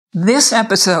This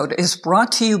episode is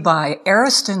brought to you by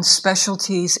Ariston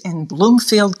Specialties in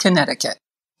Bloomfield, Connecticut.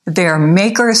 They're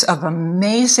makers of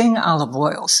amazing olive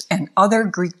oils and other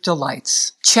Greek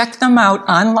delights. Check them out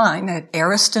online at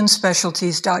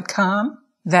aristonspecialties.com.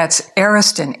 That's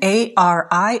Ariston,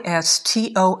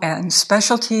 Ariston,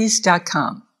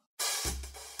 specialties.com.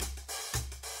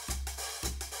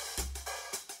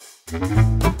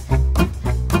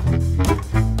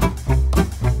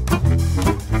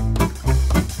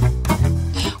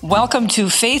 Welcome to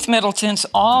Faith Middleton's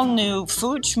all-new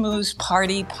Food Schmooze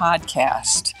Party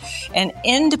podcast, an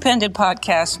independent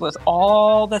podcast with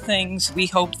all the things we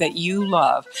hope that you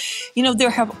love. You know,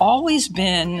 there have always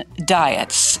been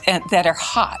diets that are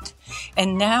hot,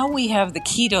 and now we have the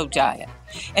keto diet.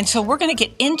 And so we're going to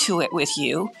get into it with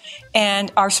you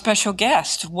and our special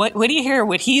guest. What do you hear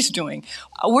what he's doing?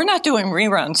 We're not doing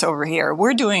reruns over here.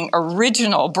 We're doing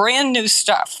original, brand new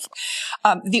stuff.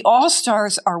 The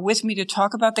All-Stars are with me to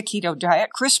talk about the keto diet.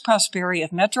 Chris Prosperi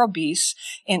of Metro Beast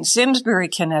in Simsbury,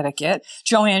 Connecticut.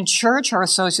 Joanne Church, our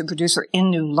associate producer in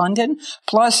New London,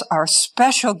 plus our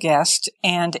special guest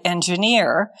and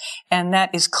engineer, and that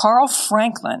is Carl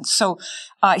Franklin. So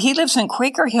he lives in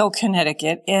Quaker Hill,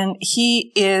 Connecticut, and he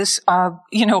is, our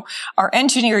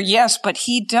engineer, yes, but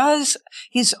he does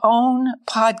his own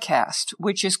podcast,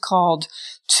 which is called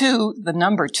Two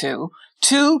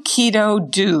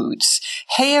Keto Dudes.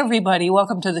 Hey, everybody.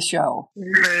 Welcome to the show.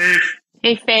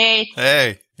 Hey, Faith.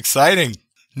 Hey, exciting.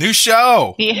 New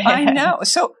show. Yeah. I know.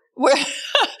 So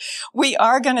we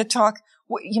are going to talk.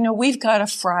 We've got a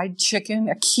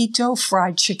keto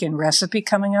fried chicken recipe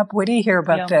coming up. What do you hear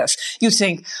about this? You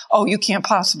think, you can't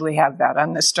possibly have that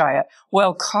on this diet.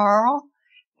 Well, Carl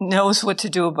knows what to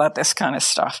do about this kind of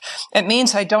stuff. It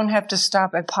means I don't have to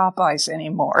stop at Popeyes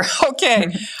anymore. Okay.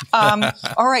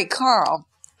 All right, Carl.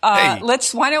 Hey.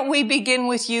 Why don't we begin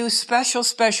with you? Special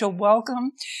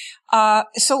welcome.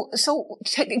 So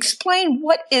explain,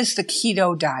 what is the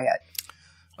keto diet?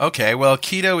 Okay. Well,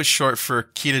 keto is short for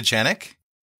ketogenic.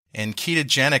 And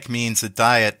ketogenic means a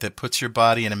diet that puts your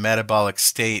body in a metabolic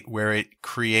state where it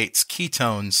creates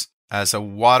ketones as a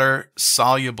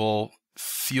water-soluble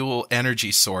fuel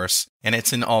energy source, and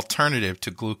it's an alternative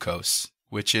to glucose,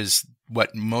 which is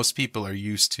what most people are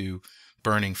used to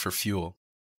burning for fuel.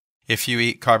 If you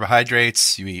eat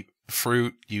carbohydrates, you eat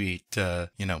fruit, you eat,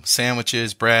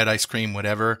 sandwiches, bread, ice cream,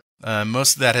 whatever,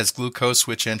 most of that has glucose,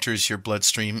 which enters your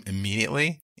bloodstream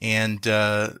immediately. And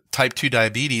type 2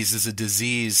 diabetes is a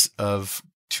disease of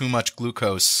too much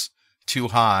glucose, too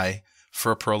high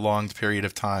for a prolonged period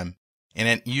of time. And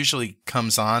it usually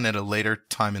comes on at a later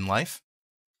time in life,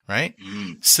 right?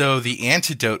 So the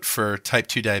antidote for type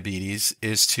 2 diabetes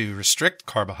is to restrict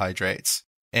carbohydrates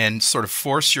and sort of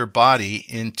force your body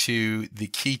into the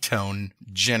ketone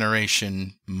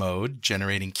generation mode,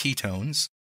 generating ketones,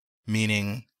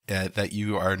 meaning that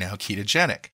you are now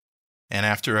ketogenic. And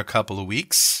after a couple of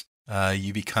weeks,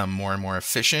 you become more and more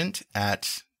efficient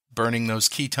at burning those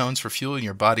ketones for fuel, and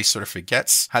your body sort of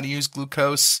forgets how to use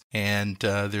glucose. And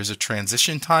there's a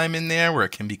transition time in there where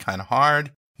it can be kind of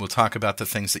hard. We'll talk about the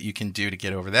things that you can do to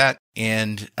get over that.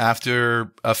 And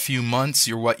after a few months,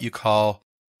 you're what you call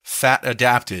fat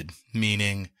adapted,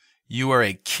 meaning you are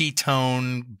a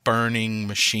ketone burning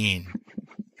machine.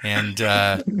 And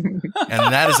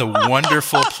that is a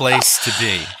wonderful place to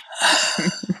be.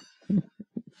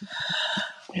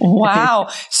 Wow.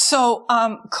 So,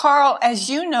 Carl, as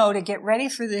you know, to get ready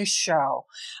for this show,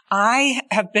 I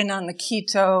have been on the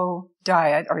keto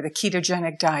diet or the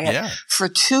ketogenic diet for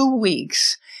 2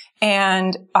 weeks.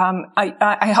 And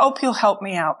I hope you'll help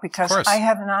me out because I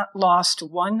have not lost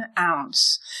 1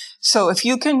 ounce. So if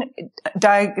you can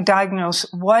diagnose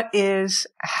what is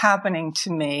happening to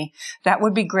me, that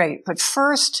would be great. But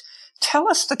first, tell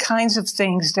us the kinds of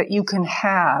things that you can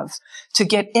have to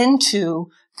get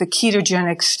into the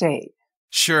ketogenic state.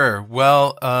 Sure.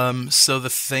 Well, so the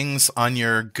things on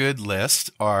your good list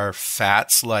are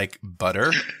fats like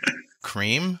butter,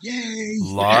 cream,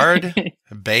 lard,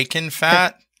 bacon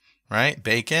fat, right?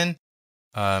 Bacon,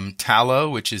 tallow,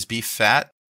 which is beef fat,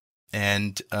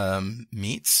 and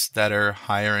meats that are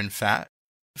higher in fat.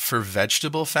 For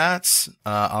vegetable fats,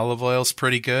 olive oil is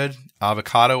pretty good.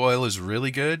 Avocado oil is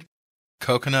really good.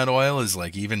 Coconut oil is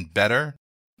like even better.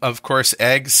 Of course,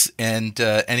 eggs and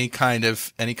any kind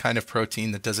of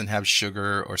protein that doesn't have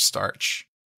sugar or starch.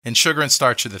 And sugar and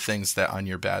starch are the things that on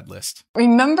your bad list.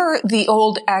 Remember the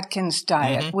old Atkins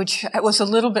diet, which was a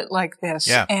little bit like this.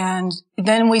 Yeah. And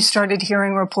then we started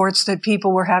hearing reports that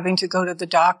people were having to go to the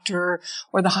doctor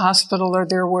or the hospital, or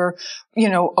there were,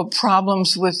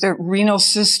 problems with their renal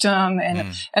system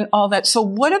and all that. So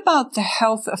what about the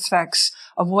health effects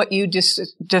of what you just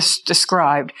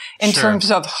described in terms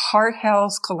of heart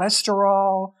health,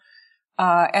 cholesterol,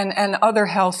 and other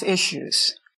health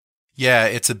issues? Yeah,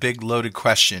 it's a big loaded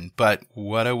question, but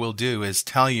what I will do is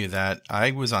tell you that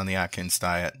I was on the Atkins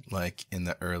diet like in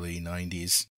the early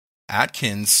 90s.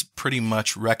 Atkins pretty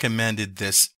much recommended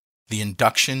the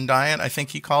induction diet, I think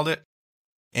he called it.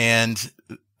 And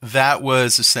that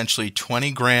was essentially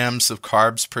 20 grams of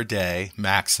carbs per day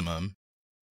maximum,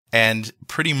 and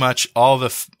pretty much all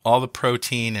the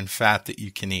protein and fat that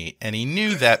you can eat. And he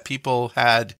knew that people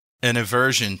had an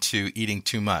aversion to eating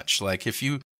too much. Like if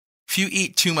you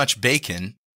eat too much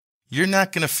bacon, you're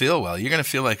not going to feel well. You're going to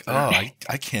feel like, oh,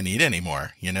 I can't eat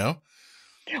anymore, you know?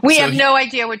 We have no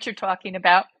idea what you're talking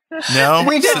about. No,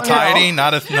 We don't satiety,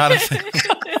 not a thing.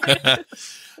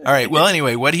 All right. Well,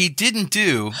 anyway, what he didn't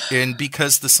do, and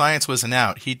because the science wasn't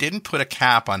out, he didn't put a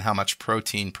cap on how much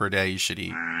protein per day you should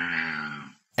eat.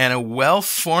 And a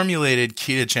well-formulated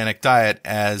ketogenic diet,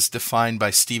 as defined by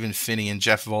Stephen Finney and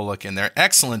Jeff Volek in their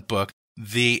excellent book,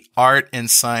 The Art and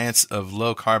Science of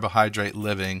Low Carbohydrate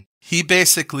Living, he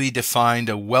basically defined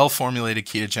a well-formulated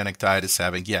ketogenic diet as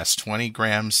having, yes, 20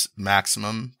 grams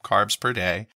maximum carbs per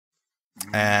day,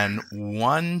 and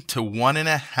 1 to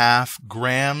 1.5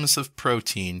 grams of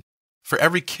protein for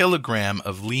every kilogram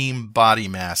of lean body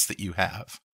mass that you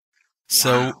have.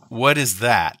 So what is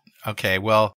that? Okay,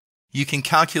 well, you can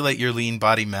calculate your lean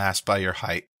body mass by your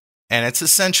height. And it's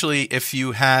essentially, if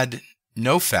you had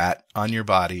no fat on your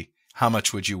body, how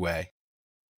much would you weigh?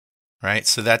 Right?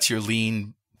 So that's your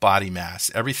lean body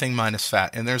mass, everything minus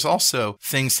fat. And there's also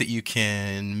things that you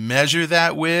can measure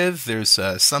that with. There's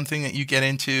something that you get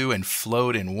into and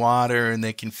float in water, and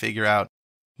they can figure out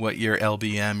what your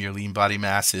LBM, your lean body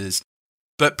mass is.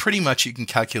 But pretty much you can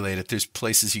calculate it. There's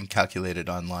places you can calculate it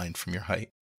online from your height.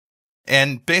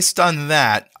 And based on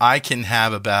that, I can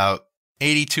have about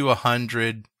 80 to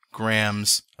 100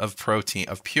 grams of protein,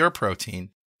 of pure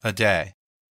protein a day.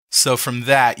 So from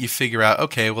that, you figure out,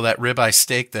 okay, well, that ribeye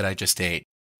steak that I just ate,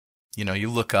 you know, you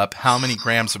look up how many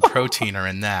grams of protein are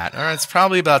in that. All right, it's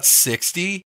probably about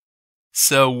 60.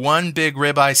 So one big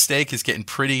ribeye steak is getting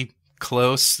pretty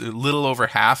close, a little over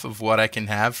half of what I can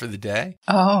have for the day.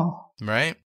 Oh.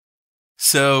 Right?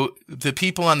 So the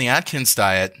people on the Atkins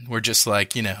diet were just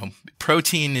like, you know,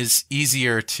 protein is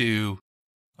easier to,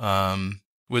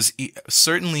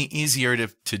 certainly easier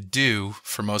to do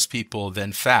for most people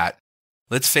than fat.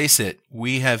 Let's face it,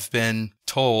 we have been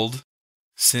told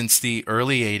since the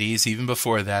early 80s, even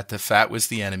before that fat was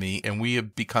the enemy, and we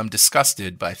have become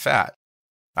disgusted by fat.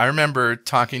 I remember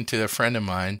talking to a friend of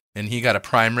mine, and he got a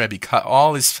prime rib. He cut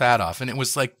all his fat off, and it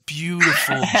was like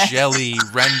beautiful jelly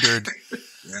rendered.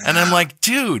 Yeah. And I'm like,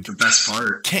 dude, the best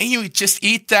part. Can't you just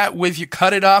eat that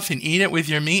cut it off and eat it with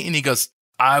your meat? And he goes,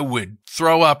 I would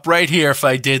throw up right here if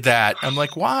I did that. I'm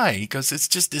like, why? He goes, it's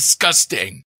just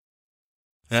disgusting.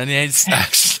 And it's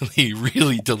actually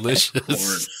really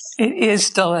delicious. It is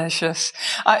delicious.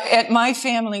 At my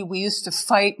family, we used to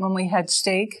fight when we had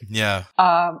steak. Yeah.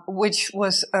 Which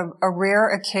was a rare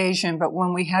occasion. But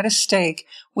when we had a steak,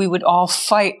 we would all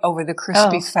fight over the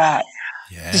crispy fat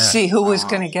to see who was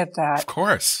going to get that. Of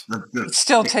course. It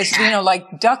still tastes,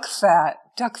 like duck fat,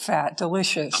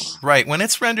 delicious. Right. When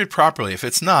it's rendered properly, if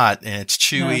it's not, and it's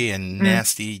chewy and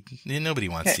nasty, nobody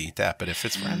wants to eat that. But if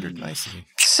it's rendered nicely.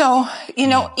 So,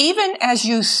 even as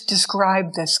you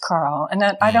describe this, Carl, and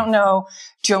I don't know,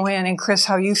 Joanne and Chris,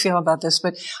 how you feel about this,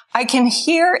 but I can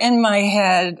hear in my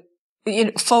head,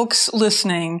 folks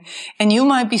listening, and you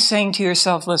might be saying to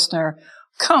yourself, listener,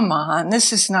 come on,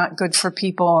 this is not good for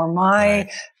people, or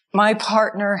my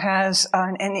partner has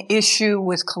an issue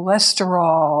with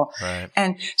cholesterol. Right.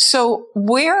 And so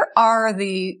where are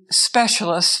the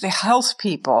specialists, the health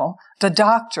people, the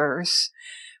doctors,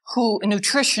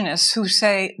 nutritionists who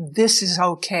say this is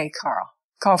okay,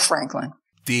 Carl Franklin?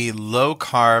 The low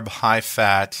carb, high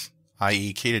fat,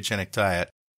 i.e. ketogenic diet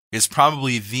is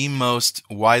probably the most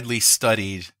widely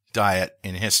studied diet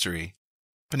in history. A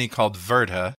company called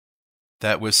Virta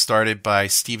that was started by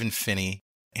Stephen Finney,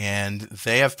 and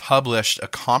they have published a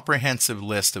comprehensive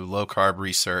list of low carb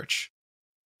research.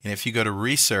 And if you go to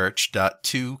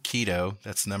research.2keto,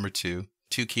 that's number 2,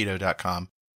 2keto.com.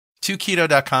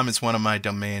 2keto.com is one of my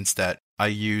domains that I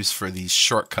use for these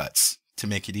shortcuts to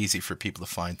make it easy for people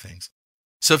to find things.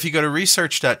 So if you go to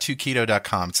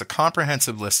research.2keto.com, it's a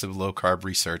comprehensive list of low-carb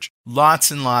research,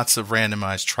 lots and lots of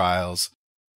randomized trials.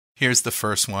 Here's the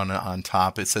first one on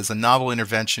top. It says, a novel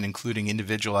intervention including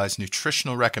individualized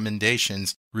nutritional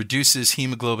recommendations reduces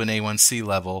hemoglobin A1C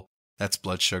level, that's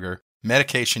blood sugar,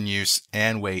 medication use,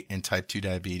 and weight in type 2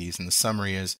 diabetes. And the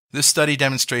summary is, this study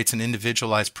demonstrates an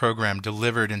individualized program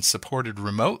delivered and supported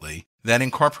remotely that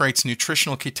incorporates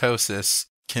nutritional ketosis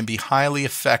can be highly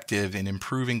effective in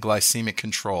improving glycemic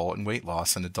control and weight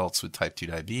loss in adults with type 2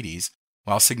 diabetes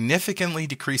while significantly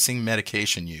decreasing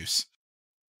medication use.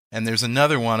 And there's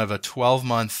another one of a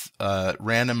 12-month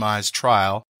randomized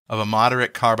trial of a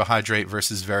moderate carbohydrate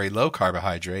versus very low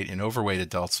carbohydrate in overweight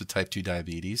adults with type 2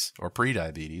 diabetes or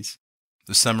prediabetes.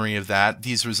 The summary of that,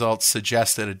 these results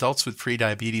suggest that adults with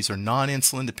prediabetes or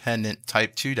non-insulin dependent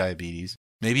type 2 diabetes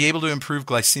may be able to improve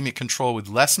glycemic control with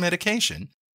less medication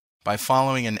by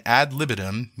following an ad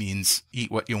libitum, means eat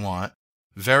what you want,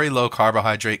 very low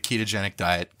carbohydrate ketogenic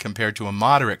diet compared to a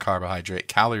moderate carbohydrate,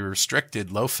 calorie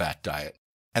restricted, low fat diet.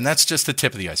 And that's just the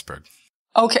tip of the iceberg.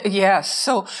 Okay, yes.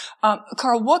 So,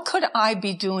 Carl, what could I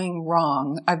be doing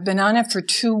wrong? I've been on it for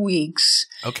 2 weeks.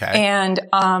 Okay. And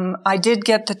I did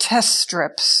get the test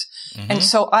strips. Mm-hmm. And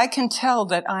so I can tell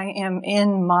that I am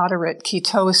in moderate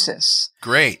ketosis.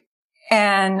 Great.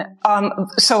 And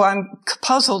so I'm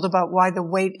puzzled about why the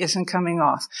weight isn't coming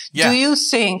off. Yeah. Do you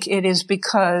think it is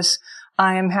because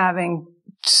I am having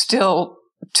still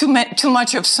too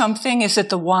much of something? Is it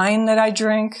the wine that I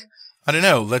drink? I don't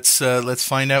know. Let's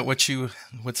find out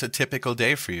what's a typical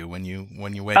day for you when you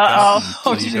wake up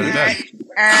and you go to bed.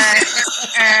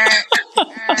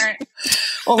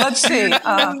 Well, let's see.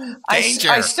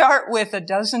 I start with a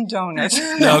dozen donuts.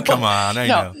 No, come on. I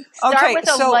know. Start with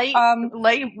a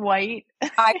light white.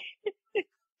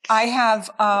 I have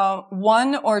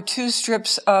 1 or 2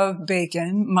 strips of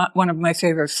bacon, one of my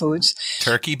favorite foods.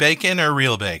 Turkey bacon or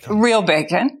real bacon? Real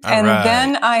bacon. All and right.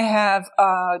 Then I have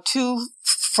 2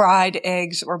 fried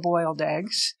eggs or boiled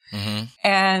eggs. Mm-hmm.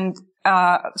 And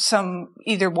some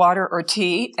either water or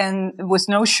tea, and with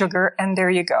no sugar, and there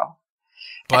you go.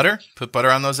 Butter? Put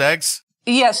butter on those eggs?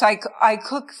 Yes, I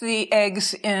cook the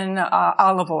eggs in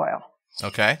olive oil.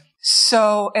 Okay.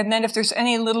 So, and then if there's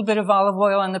any little bit of olive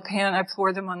oil in the pan, I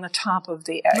pour them on the top of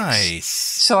the eggs. Nice.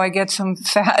 So I get some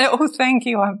fat. Oh, thank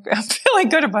you. I'm feeling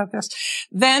good about this.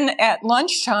 Then at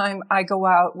lunchtime, I go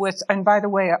out with, and by the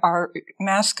way, our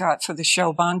mascot for the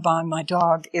show, Bon Bon, my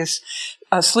dog, is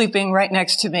sleeping right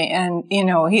next to me. And,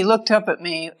 he looked up at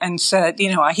me and said,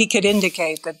 he could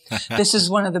indicate that this is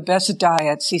one of the best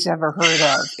diets he's ever heard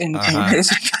of in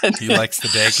his He likes the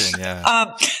bacon,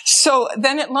 yeah. So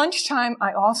then at lunchtime,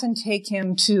 I often take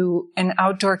him to an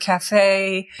outdoor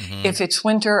cafe. Mm-hmm. If it's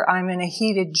winter, I'm in a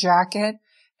heated jacket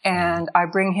and I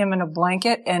bring him in a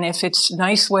blanket. And if it's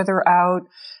nice weather out,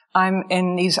 I'm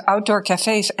in these outdoor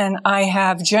cafes and I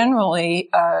have generally,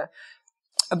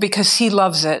 because he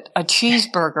loves it, a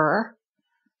cheeseburger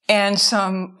and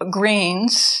some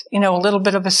greens, a little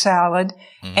bit of a salad,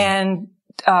 mm-hmm. and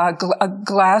a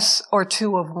glass or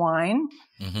 2 of wine.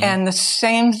 Mm-hmm. And the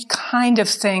same kind of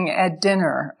thing at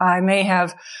dinner. I may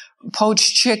have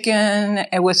poached chicken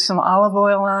with some olive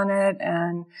oil on it,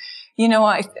 and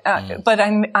but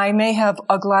I may have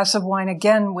a glass of wine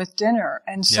again with dinner.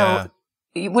 And so,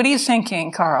 What are you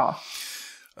thinking, Carl?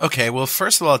 Okay, well,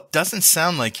 first of all, it doesn't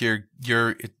sound like your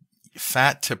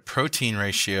fat to protein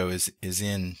ratio is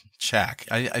in check.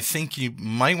 I think you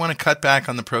might want to cut back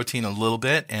on the protein a little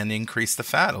bit and increase the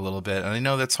fat a little bit. And I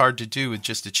know that's hard to do with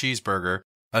just a cheeseburger.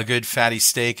 A good fatty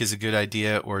steak is a good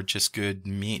idea, or just good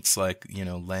meats like,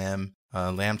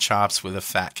 lamb chops with a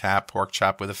fat cap, pork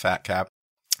chop with a fat cap.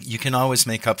 You can always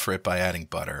make up for it by adding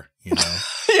butter,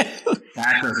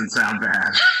 That doesn't sound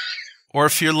bad. Or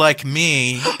if you're like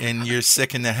me and you're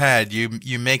sick in the head,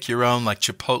 you make your own like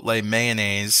Chipotle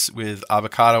mayonnaise with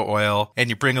avocado oil, and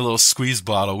you bring a little squeeze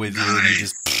bottle with you, and you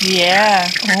just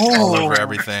all over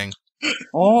everything.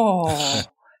 Oh,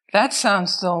 that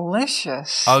sounds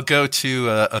delicious. I'll go to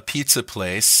a pizza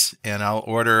place and I'll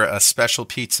order a special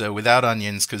pizza without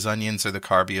onions, because onions are the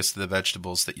carbiest of the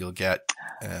vegetables that you'll get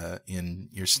in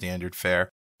your standard fare.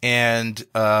 And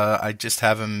I just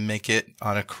have them make it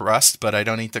on a crust, but I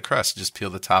don't eat the crust. Just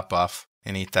peel the top off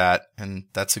and eat that. And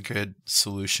that's a good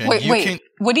solution. Wait.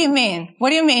 What do you mean? What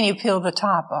do you mean you peel the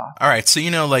top off? All right. So,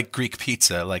 like Greek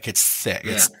pizza, like it's thick.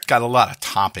 Yeah. It's got a lot of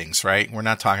toppings, right? We're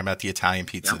not talking about the Italian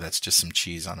pizza. That's just some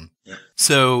cheese on them. Yeah.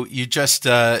 So you just,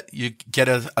 you get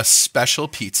a special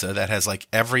pizza that has like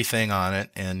everything on it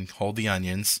and hold the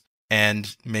onions.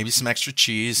 And maybe some extra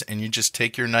cheese, and you just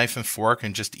take your knife and fork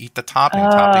and just eat the topping.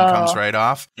 Topping comes right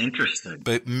off. Interesting.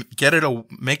 But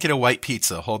make it a white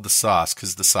pizza. Hold the sauce,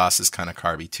 because the sauce is kind of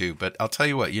carby too. But I'll tell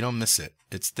you what, you don't miss it.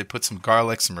 They put some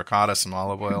garlic, some ricotta, some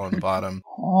olive oil on the bottom.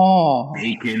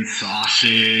 Bacon,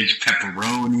 sausage,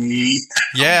 pepperoni.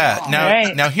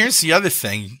 Yeah. Now here's the other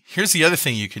thing. Here's the other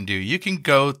thing you can do. You can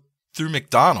go through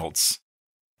McDonald's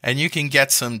And you can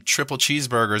get some triple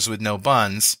cheeseburgers with no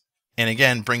buns. And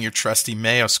again, bring your trusty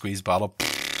mayo squeeze bottle.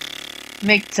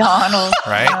 McDonald's.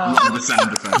 Right? The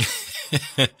sound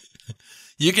effect.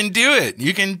 You can do it.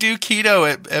 You can do keto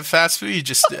at fast food. You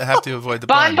just have to avoid the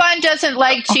bun. Bon doesn't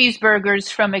like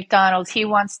cheeseburgers from McDonald's. He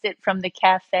wants it from the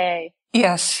cafe.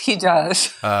 Yes, he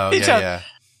does. Oh, yeah.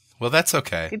 Well, that's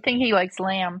okay. Good thing he likes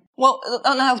lamb. Well,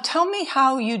 now tell me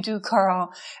how you do,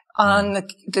 Carl, on the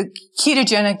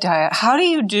ketogenic diet. How do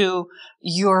you do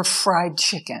your fried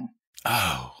chicken?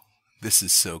 Oh, this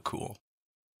is so cool.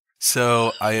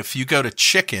 So if you go to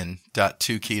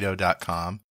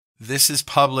chicken.2keto.com, this is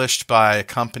published by a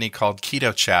company called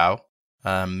Keto Chow,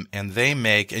 and they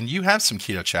make, and you have some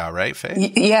Keto Chow, right,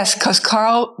 Faye? Yes, because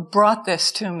Carl brought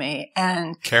this to me.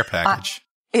 And care package.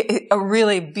 A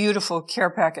really beautiful care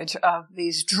package of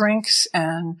these drinks.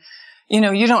 And,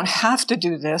 you don't have to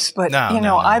do this, but,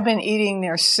 No. I've been eating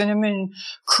their cinnamon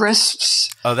crisps.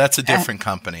 Oh, that's a different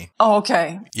company. Oh,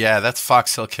 okay. Yeah, that's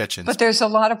Fox Hill Kitchens. But there's a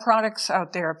lot of products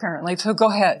out there, apparently. So go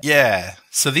ahead. Yeah.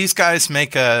 So these guys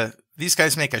make a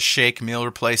shake meal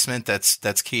replacement that's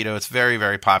keto. It's very,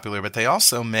 very popular, but they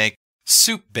also make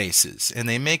soup bases, and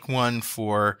they make one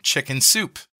for chicken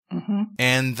soup. Mm-hmm.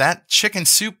 And that chicken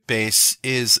soup base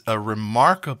is a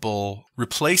remarkable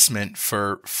replacement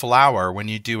for flour when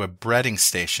you do a breading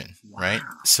station, right?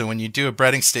 So when you do a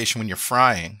breading station when you're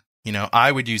frying,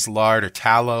 I would use lard or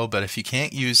tallow, but if you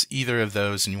can't use either of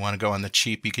those and you want to go on the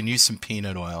cheap, you can use some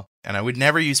peanut oil. And I would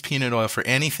never use peanut oil for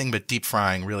anything but deep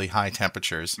frying, really high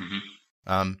temperatures.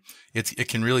 Mm-hmm. It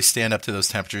can really stand up to those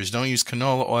temperatures. Don't use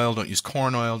canola oil. Don't use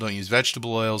corn oil. Don't use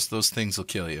vegetable oils. Those things will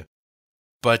kill you.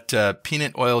 But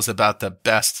peanut oil is about the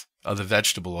best of the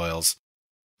vegetable oils.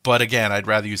 But again, I'd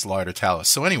rather use lard or tallow.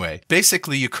 So anyway,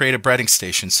 basically you create a breading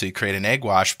station. So you create an egg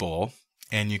wash bowl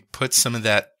and you put some of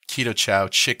that Keto Chow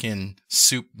chicken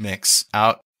soup mix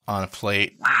out on a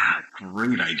plate. Wow,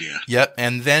 great idea. Yep.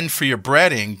 And then for your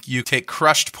breading, you take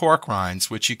crushed pork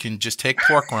rinds, which you can just take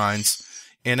pork rinds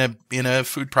in a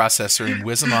food processor and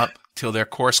whiz them up till they're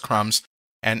coarse crumbs,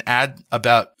 and add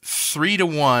about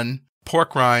 3-to-1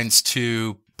 pork rinds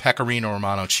to Pecorino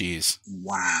Romano cheese.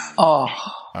 Wow. Oh.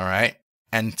 All right.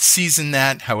 And season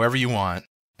that however you want.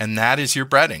 And that is your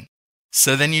breading.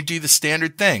 So then you do the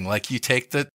standard thing. Like you take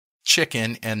the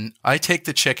chicken, and I take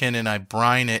the chicken and I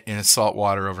brine it in salt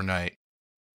water overnight.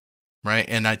 Right.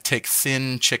 And I take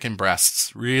thin chicken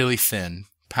breasts, really thin,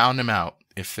 pound them out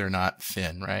if they're not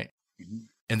thin. Right. Mm-hmm.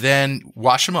 And then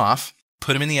wash them off,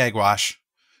 put them in the egg wash,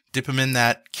 dip them in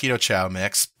that Keto Chow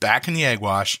mix, back in the egg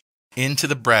wash, into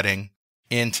the breading,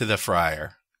 into the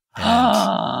fryer. And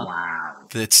wow.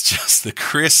 It's just the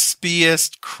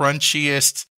crispiest,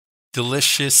 crunchiest,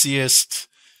 deliciousiest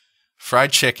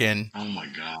fried chicken. Oh my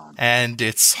God. And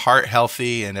it's heart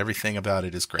healthy and everything about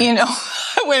it is great. Wait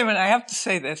a minute. I have to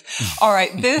say this. All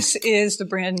right. This is the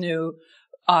brand new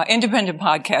independent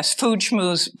podcast, Food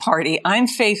Schmooze Party. I'm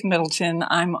Faith Middleton.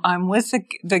 I'm with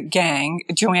the gang,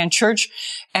 Joanne Church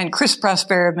and Chris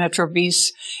Prospero of Metro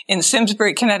Beast in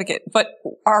Simsbury, Connecticut. But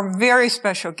our very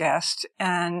special guest,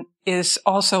 and is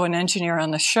also an engineer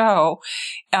on the show,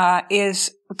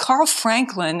 is Carl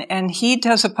Franklin, and he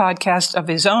does a podcast of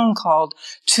his own called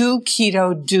Two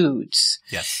Keto Dudes.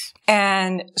 Yes.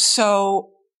 And so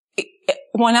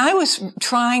when I was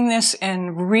trying this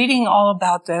and reading all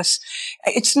about this,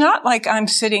 it's not like I'm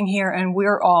sitting here and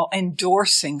we're all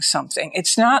endorsing something.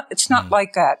 It's not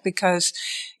like that, because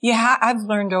I've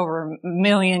learned over a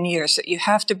million years that you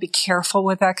have to be careful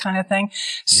with that kind of thing.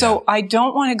 So I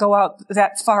don't want to go out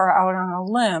that far out on a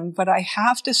limb, but I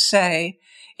have to say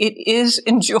it is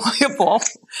enjoyable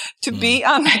to be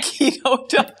on the keto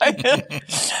diet.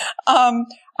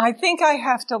 I think I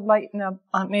have to lighten up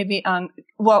I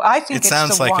think it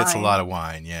sounds like wine. It's a lot of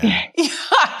wine. Yeah.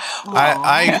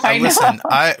 I listen,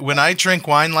 when I drink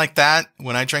wine like that,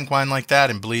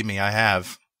 and believe me, I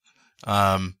have,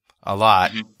 a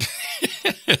lot,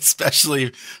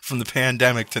 especially from the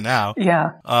pandemic to now.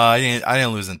 Yeah. I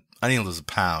didn't lose a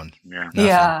pound. Yeah.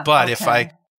 Yeah. But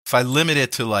okay. If I limit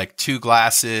it to like 2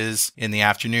 glasses in the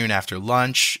afternoon after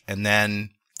lunch, and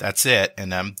then that's it,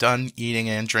 and I'm done eating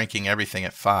and drinking everything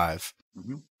at 5.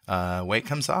 Mm-hmm. Weight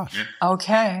comes off. Yeah.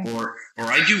 Okay. Or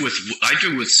I do with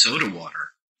soda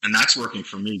water, and that's working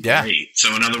for me Yeah. great.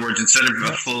 So in other words, instead of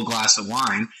a full glass of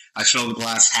wine, I fill the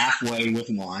glass halfway with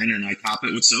wine, and I top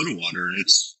it with soda water, and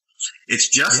it's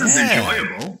just as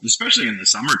enjoyable, especially in the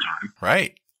summertime.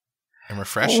 Right. And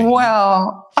refreshing.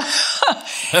 Well, no,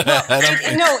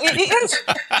 it is.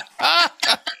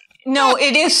 No,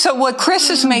 it is. So what Chris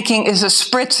is making is a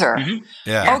spritzer. Mm-hmm.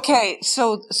 Yeah. Okay.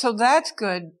 So that's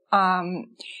good.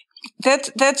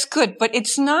 That's good, but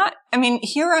it's not, I mean,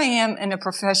 here I am in a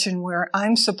profession where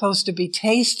I'm supposed to be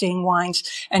tasting wines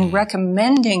and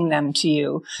recommending them to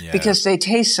you because they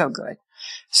taste so good.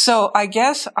 So I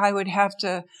guess I would have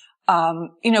to,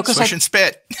 cause Swish and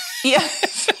spit. Yeah.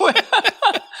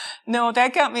 No,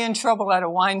 that got me in trouble at a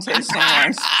wine tasting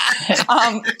once.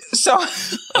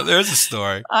 Oh, there's a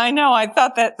story. I know. I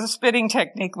thought that the spitting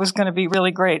technique was going to be really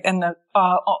great. And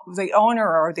the owner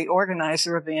or the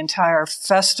organizer of the entire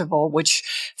festival, which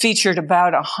featured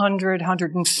about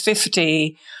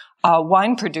 150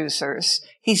 wine producers,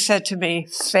 he said to me,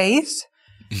 Faith,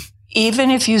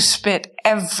 even if you spit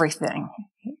everything,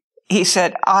 he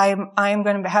said, I'm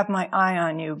going to have my eye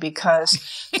on you because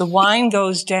the wine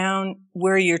goes down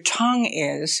where your tongue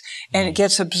is and it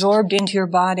gets absorbed into your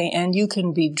body and you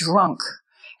can be drunk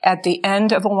at the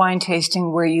end of a wine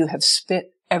tasting where you have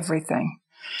spit everything.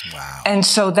 Wow. And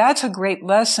so that's a great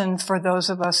lesson for those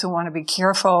of us who want to be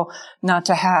careful not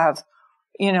to have,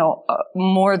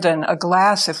 more than a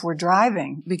glass if we're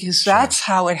driving, because that's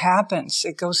how it happens.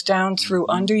 It goes down through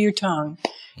under your tongue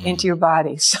into your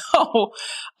body. So,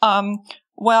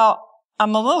 well,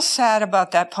 I'm a little sad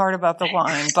about that part about the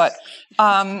wine, but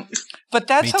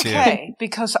that's okay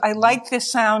because I like the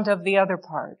sound of the other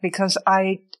part because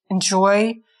I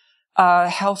enjoy,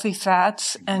 healthy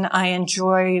fats and I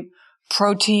enjoy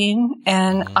protein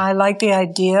and I like the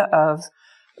idea of,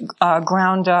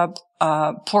 ground up,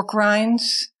 pork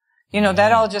rinds.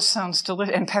 That all just sounds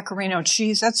delicious. And pecorino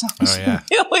cheese. That sounds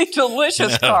really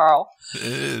delicious, Carl. It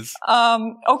is.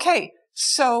 Okay.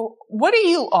 So what are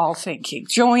you all thinking?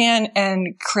 Joanne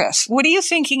and Chris, what are you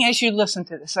thinking as you listen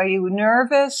to this? Are you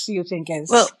nervous? You think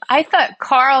Well, I thought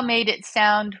Carl made it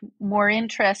sound more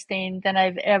interesting than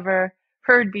I've ever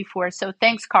heard before. So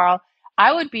thanks, Carl.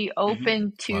 I would be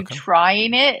open to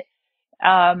trying it.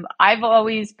 I've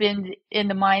always been in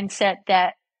the mindset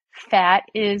that fat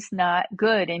is not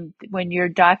good. And when you're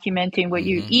documenting what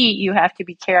you eat, you have to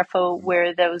be careful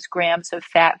where those grams of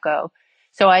fat go.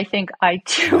 So I think I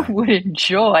too would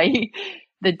enjoy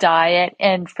the diet.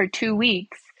 And for 2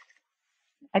 weeks,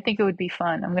 I think it would be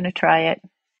fun. I'm going to try it.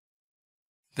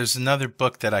 There's another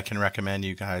book that I can recommend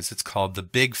you guys. It's called The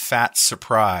Big Fat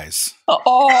Surprise.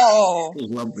 Oh, I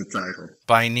love the title.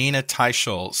 By Nina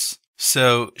Teicholz.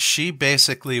 So she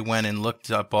basically went and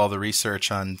looked up all the research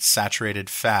on saturated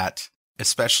fat,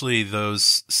 especially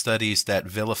those studies that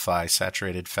vilify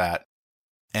saturated fat.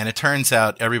 And it turns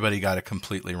out everybody got it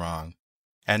completely wrong.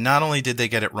 And not only did they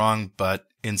get it wrong, but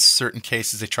in certain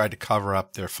cases they tried to cover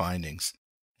up their findings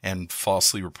and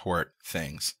falsely report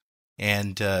things.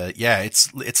 And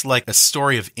it's like a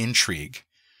story of intrigue,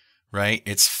 right?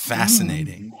 It's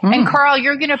fascinating. And Carl,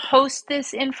 you're going to post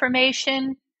this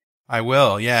information? I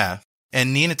will, yeah.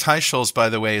 And Nina Teicholz, by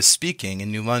the way, is speaking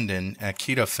in New London at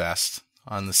Ketofest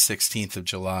on the 16th of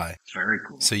July. Very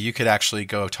cool. So you could actually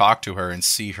go talk to her and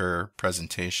see her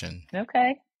presentation.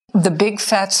 Okay. The Big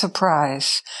Fat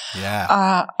Surprise.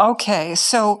 Yeah. Okay.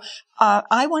 So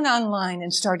I went online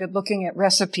and started looking at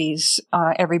recipes,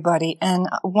 everybody. And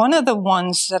one of the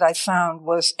ones that I found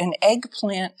was an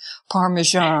eggplant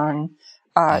parmesan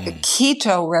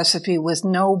keto recipe with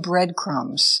no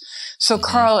breadcrumbs. So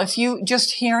Carl, if you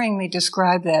just hearing me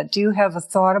describe that, do you have a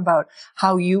thought about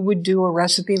how you would do a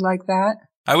recipe like that?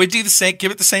 I would do the same,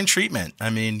 give it the same treatment. I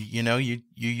mean, you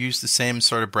use the same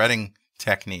sort of breading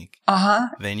technique.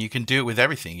 Then you can do it with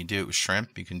everything. You do it with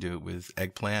shrimp. You can do it with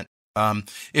eggplant.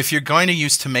 If you're going to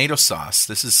use tomato sauce,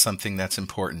 this is something that's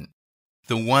important.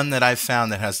 The one that I've found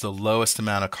that has the lowest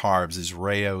amount of carbs is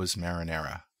Rayo's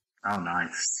marinara. Oh,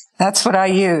 nice. That's what I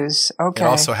use. Okay. It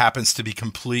also happens to be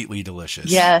completely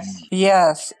delicious. Yes.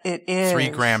 Yes, it is. 3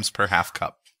 grams per half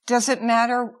cup. Does it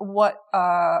matter what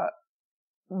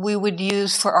we would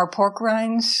use for our pork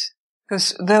rinds?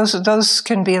 Because those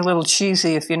can be a little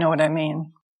cheesy, if you know what I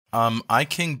mean.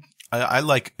 I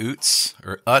like Utz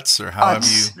or Utz or however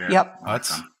you. Yep.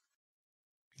 Utz.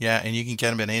 Yeah, and you can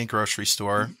get them at any grocery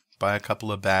store. Buy a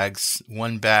couple of bags.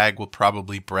 One bag will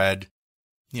probably bread,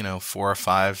 4 or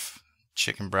 5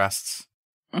 chicken breasts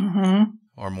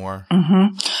or more.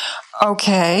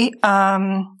 Okay.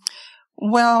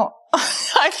 Well,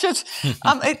 I just,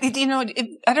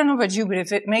 I don't know about you, but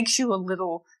if it makes you a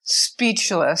little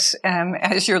speechless,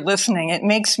 as you're listening, it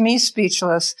makes me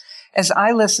speechless as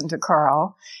I listen to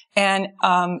Carl. And,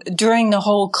 during the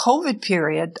whole COVID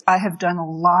period, I have done a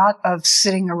lot of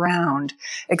sitting around,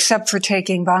 except for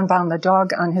taking Bon Bon the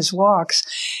dog on his walks.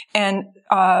 And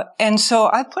so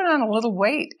I put on a little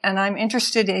weight and I'm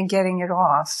interested in getting it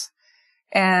off.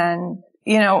 And,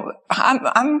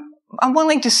 I'm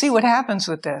willing to see what happens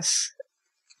with this.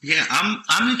 Yeah,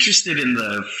 I'm interested in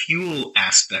the fuel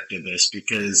aspect of this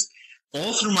because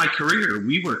all through my career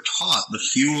we were taught the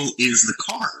fuel is the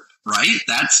carb, right?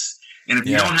 And if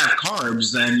you don't have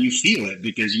carbs, then you feel it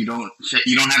because you don't have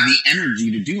the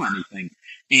energy to do anything.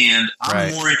 And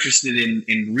I'm more interested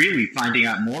in really finding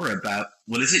out more about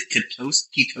what is it,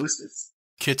 ketosis.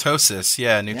 Ketosis,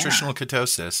 yeah, nutritional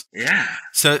ketosis. Yeah.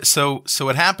 So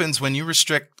what happens when you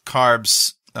restrict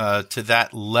carbs to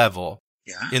that level?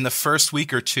 Yeah. In the first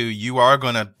week or two, you are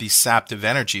going to be sapped of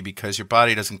energy because your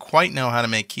body doesn't quite know how to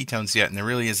make ketones yet, and there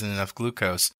really isn't enough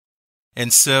glucose.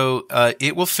 And so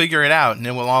it will figure it out, and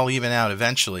it will all even out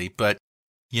eventually. But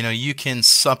you can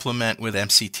supplement with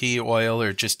MCT oil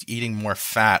or just eating more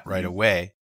fat right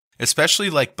away, especially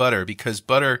like butter, because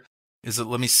butter is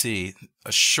a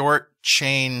short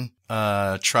chain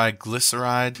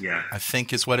triglyceride, I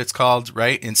think is what it's called,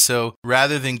 right? And so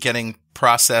rather than getting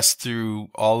processed through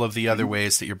all of the other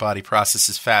ways that your body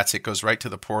processes fats, it goes right to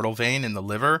the portal vein in the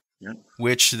liver,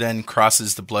 which then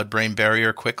crosses the blood-brain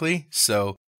barrier quickly.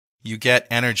 So you get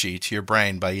energy to your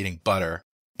brain by eating butter.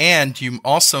 And you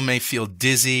also may feel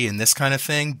dizzy and this kind of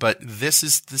thing, but this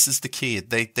is the key.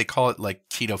 They call it like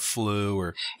keto flu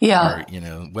or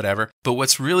whatever. But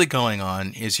what's really going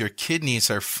on is your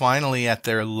kidneys are finally at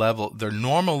their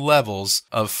normal levels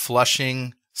of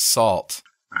flushing salt.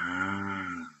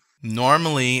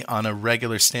 Normally on a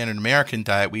regular standard American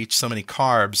diet, we eat so many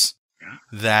carbs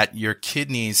that your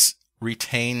kidneys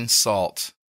retain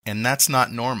salt, and that's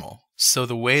not normal. So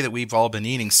the way that we've all been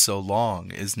eating so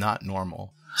long is not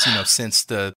normal. So, since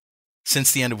the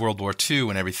end of World War II,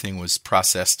 when everything was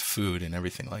processed food and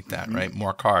everything like that, right?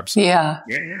 More carbs. Yeah.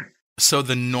 So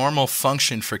the normal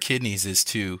function for kidneys is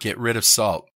to get rid of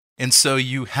salt. And so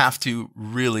you have to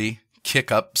really kick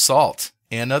up salt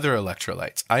and other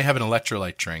electrolytes. I have an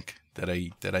electrolyte drink that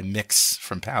I mix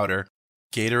from powder.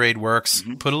 Gatorade works.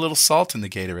 Put a little salt in the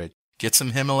Gatorade. Get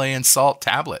some Himalayan salt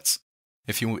tablets.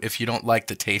 If you don't like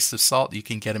the taste of salt, you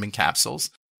can get them in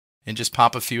capsules and just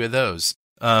pop a few of those.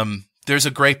 There's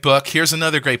a great book. Here's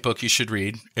another great book you should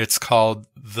read. It's called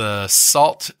The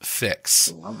Salt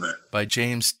Fix by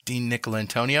James Dean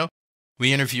Nicolantonio.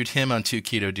 We interviewed him on 2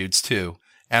 Keto Dudes too.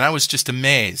 And I was just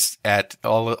amazed at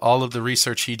all of the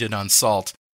research he did on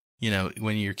salt,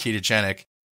 when you're ketogenic.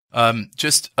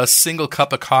 Just a single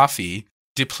cup of coffee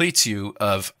depletes you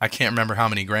of, I can't remember how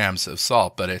many grams of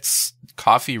salt, but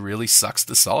coffee really sucks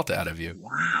the salt out of you.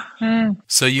 Wow.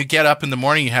 So you get up in the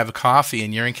morning, you have a coffee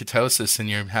and you're in ketosis and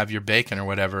you have your bacon or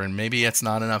whatever, and maybe it's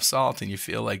not enough salt and you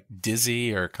feel like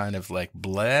dizzy or kind of like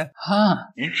bleh.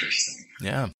 Interesting.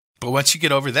 Yeah. But once you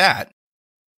get over that,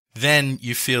 then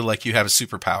you feel like you have a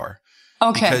superpower.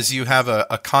 Okay. Because you have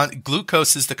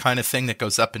glucose is the kind of thing that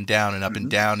goes up and down and up and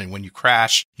down. And when you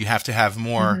crash, you have to have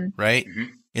more, right?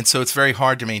 And so it's very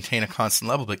hard to maintain a constant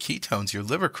level, but ketones, your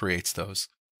liver creates those.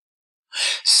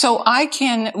 So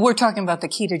we're talking about the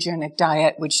ketogenic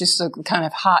diet, which is a kind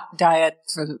of hot diet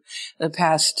for the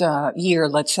past year,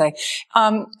 let's say.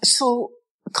 So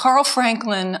Carl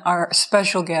Franklin, our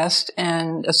special guest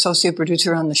and associate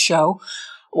producer on the show,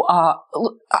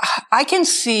 I can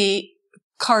see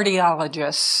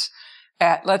cardiologists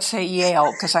at, let's say,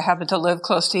 Yale, because I happen to live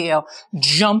close to Yale,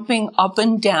 jumping up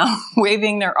and down,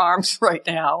 waving their arms right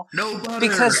now. No butter.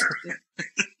 Because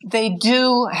they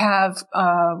do have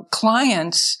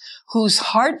clients whose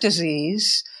heart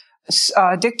disease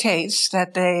dictates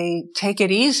that they take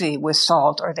it easy with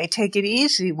salt or they take it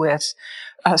easy with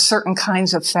certain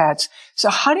kinds of fats.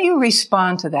 So how do you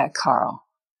respond to that, Carl?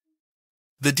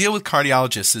 The deal with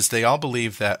cardiologists is they all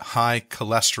believe that high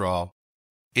cholesterol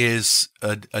is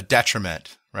a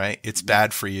detriment, right? It's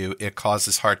bad for you. It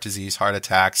causes heart disease, heart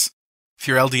attacks. If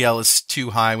your LDL is too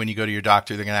high when you go to your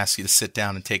doctor, they're going to ask you to sit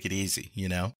down and take it easy,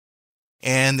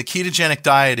 And the ketogenic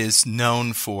diet is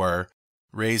known for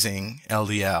raising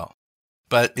LDL,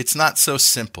 but it's not so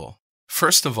simple.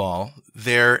 First of all,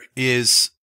 there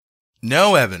is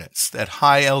no evidence that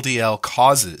high LDL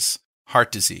causes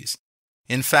heart disease.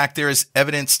 In fact, there is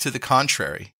evidence to the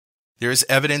contrary. There is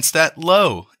evidence that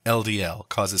low LDL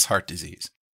causes heart disease.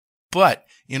 But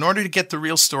in order to get the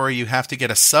real story, you have to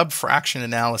get a subfraction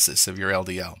analysis of your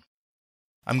LDL.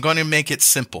 I'm going to make it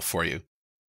simple for you.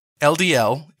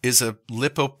 LDL is a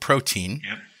lipoprotein,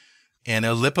 and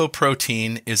a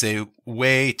lipoprotein is a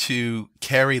way to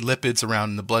carry lipids around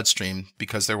in the bloodstream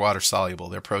because they're water soluble.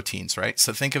 They're proteins, right?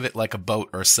 So think of it like a boat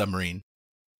or a submarine.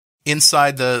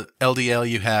 Inside the LDL,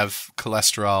 you have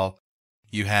cholesterol,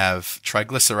 you have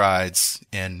triglycerides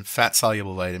and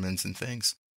fat-soluble vitamins and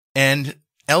things. And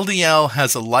LDL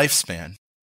has a lifespan.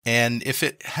 And if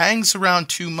it hangs around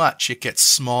too much, it gets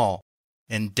small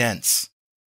and dense.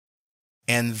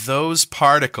 And those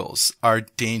particles are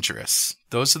dangerous.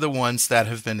 Those are the ones that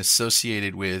have been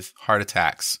associated with heart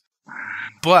attacks.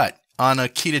 But on a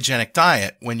ketogenic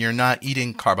diet, when you're not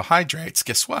eating carbohydrates,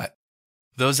 guess what?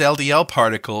 Those LDL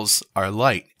particles are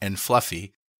light and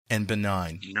fluffy and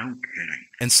benign. No kidding.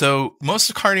 And so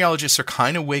most cardiologists are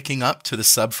kind of waking up to the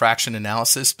subfraction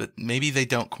analysis, but maybe they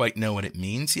don't quite know what it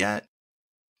means yet.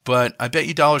 But I bet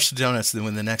you dollars to donuts that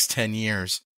in the next 10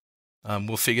 years,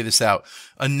 we'll figure this out.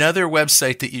 Another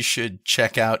website that you should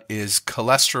check out is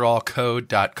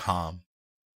cholesterolcode.com.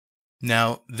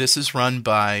 Now, this is run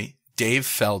by Dave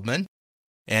Feldman,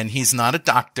 and he's not a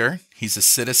doctor. He's a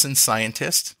citizen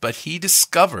scientist, but he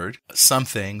discovered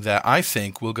something that I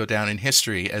think will go down in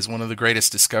history as one of the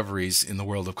greatest discoveries in the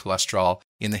world of cholesterol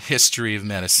in the history of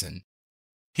medicine.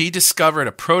 He discovered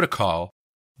a protocol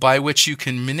by which you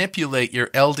can manipulate your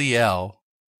LDL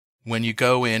when you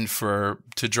go in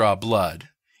to draw blood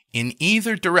in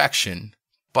either direction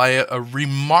by a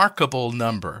remarkable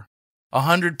number,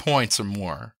 100 points or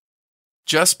more,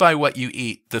 just by what you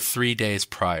eat the 3 days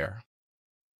prior.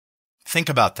 Think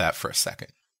about that for a second.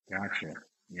 Gotcha.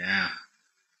 Yeah.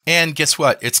 And guess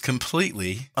what? It's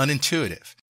completely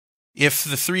unintuitive. If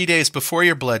the 3 days before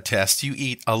your blood test, you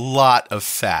eat a lot of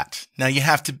fat. Now, you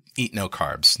have to eat no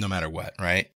carbs, no matter what,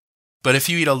 right? But if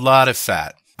you eat a lot of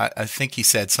fat, I think he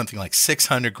said something like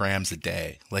 600 grams a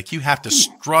day. Like, you have to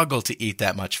struggle to eat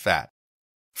that much fat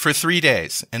for 3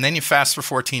 days. And then you fast for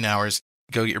 14 hours,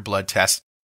 go get your blood test.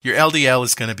 Your LDL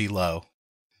is going to be low.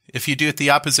 If you do it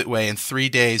the opposite way, in 3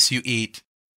 days, you eat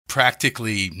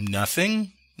practically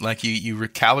nothing. Like you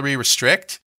calorie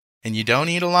restrict and you don't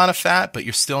eat a lot of fat, but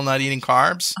you're still not eating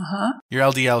carbs. Your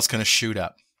LDL is going to shoot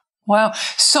up. Wow.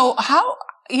 So how,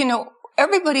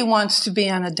 everybody wants to be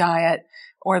on a diet,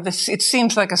 it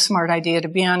seems like a smart idea to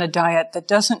be on a diet that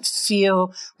doesn't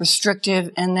feel restrictive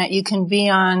and that you can be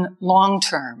on long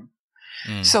term.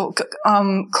 So,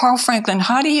 Carl Franklin,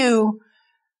 how do you,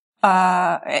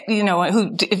 Carl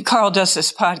does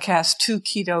this podcast, Two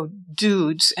Keto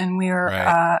Dudes, and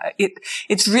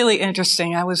it's really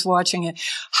interesting. I was watching it.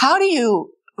 How do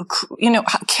you,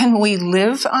 can we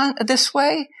live on this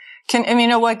way?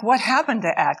 What happened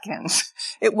to Atkins?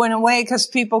 It went away because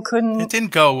people couldn't. It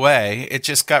didn't go away. It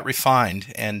just got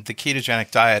refined. And the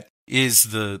ketogenic diet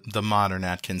is the modern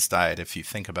Atkins diet, if you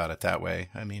think about it that way.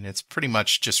 I mean, it's pretty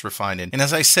much just refined. And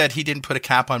as I said, he didn't put a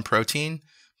cap on protein,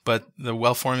 but the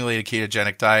well-formulated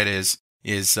ketogenic diet is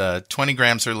 20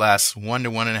 grams or less, 1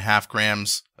 to 1.5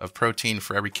 grams of protein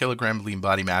for every kilogram of lean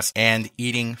body mass, and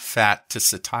eating fat to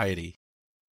satiety,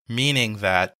 meaning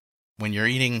that when you're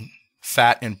eating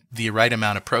fat and the right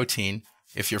amount of protein,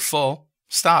 if you're full,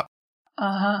 stop.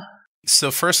 So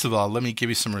first of all, let me give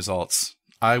you some results.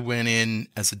 I went in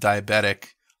as a diabetic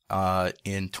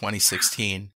in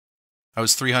 2016. I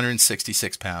was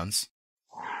 366 pounds.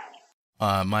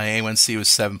 My A1C was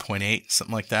 7.8,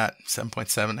 something like that,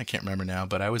 7.7. I can't remember now,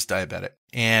 but I was diabetic.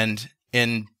 And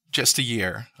in just a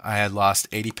year, I had lost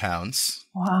 80 pounds.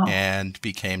 Wow. And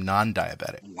became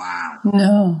non-diabetic. Wow.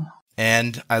 No.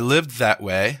 And I lived that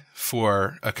way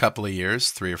for a couple of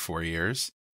years, 3 or 4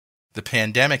 years. The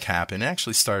pandemic happened. It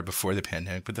actually started before the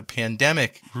pandemic, but the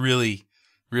pandemic really,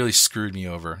 really screwed me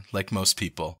over, like most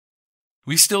people.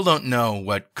 We still don't know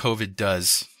what COVID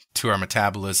does to our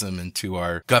metabolism and to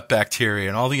our gut bacteria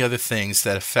and all the other things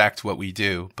that affect what we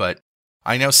do. But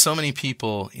I know so many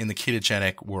people in the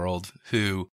ketogenic world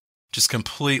who just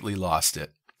completely lost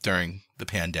it during the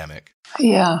pandemic.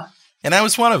 Yeah. And I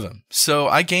was one of them. So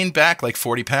I gained back like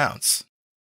 40 pounds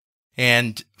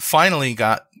and finally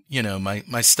got,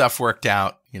 my stuff worked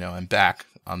out. I'm back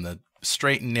on the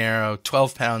straight and narrow,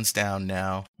 12 pounds down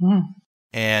now.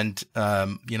 And,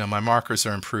 my markers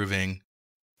are improving.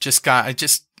 I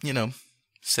just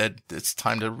said it's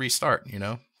time to restart,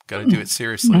 got to do it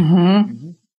seriously.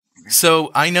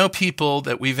 So I know people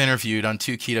that we've interviewed on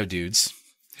Two Keto Dudes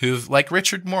who've, like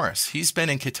Richard Morris, he's been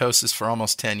in ketosis for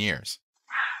almost 10 years.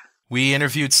 We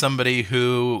interviewed somebody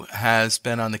who has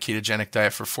been on the ketogenic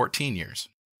diet for 14 years,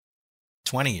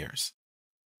 20 years.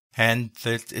 And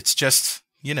it's just,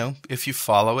 if you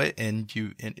follow it and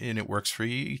it works for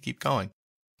you, you keep going.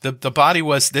 The body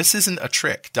this isn't a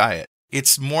trick diet.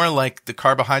 It's more like the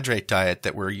carbohydrate diet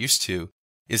that we're used to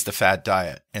is the fad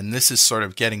diet. And this is sort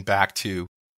of getting back to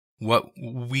what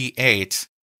we ate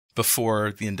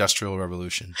before the Industrial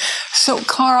Revolution. So,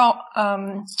 Carl,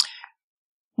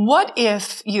 what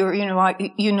if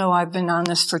I've been on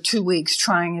this for 2 weeks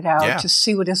trying it out to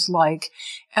see what it's like.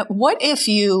 What if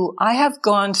I have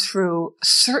gone through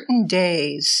certain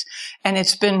days, and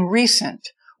it's been recent,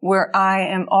 where I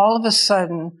am all of a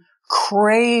sudden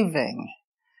craving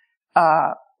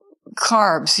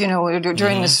carbs,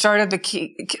 during the start of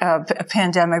the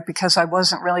pandemic, because I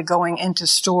wasn't really going into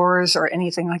stores or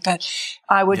anything like that.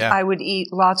 I would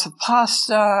eat lots of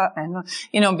pasta,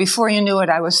 and, before you knew it,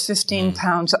 I was 15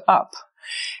 pounds up.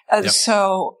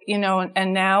 So,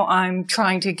 and now I'm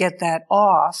trying to get that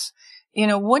off.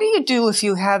 What do you do if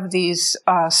you have these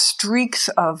streaks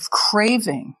of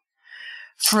craving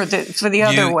for the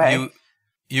other way?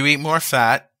 You eat more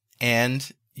fat and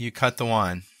you cut the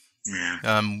wine.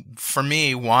 Yeah. For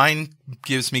me, wine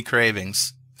gives me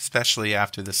cravings, especially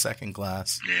after the second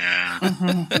glass. Yeah.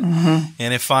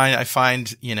 And I find,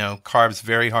 carbs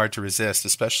very hard to resist,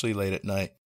 especially late at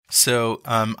night. So,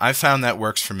 I found that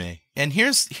works for me. And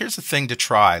here's the thing to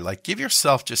try. Like, give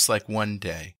yourself just like one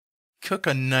day. Cook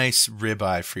a nice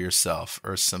ribeye for yourself,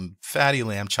 or some fatty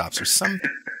lamb chops, or some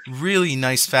really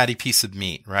nice fatty piece of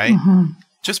meat, right?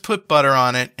 Just put butter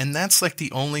on it, and that's like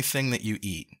the only thing that you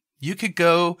eat. You could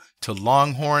go to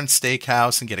Longhorn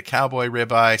Steakhouse and get a cowboy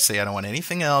ribeye, say, I don't want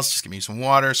anything else, just give me some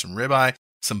water, some ribeye,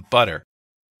 some butter,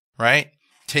 right?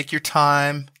 Take your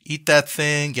time, eat that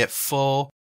thing, get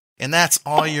full, and that's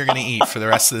all you're going to eat for the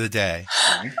rest of the day.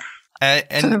 And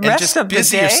for the rest of the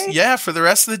day? Yeah, for the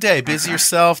rest of the day. Busy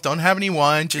yourself. Don't have any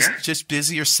wine. Just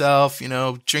busy yourself.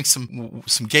 Drink some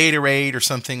Gatorade or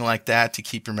something like that to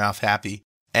keep your mouth happy.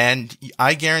 And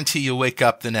I guarantee you'll wake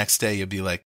up the next day. You'll be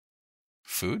like,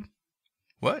 food?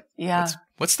 What? Yeah.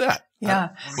 What's that? Yeah.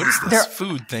 What is this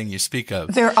food thing you speak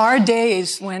of? There are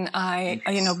days when I,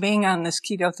 being on this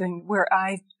keto thing, where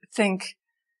I think,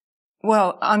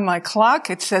 well, on my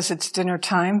clock it says it's dinner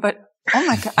time, but oh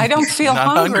my God, I don't feel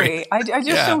hungry. I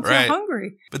just don't feel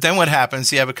hungry. But then what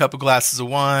happens? You have a couple glasses of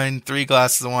wine, 3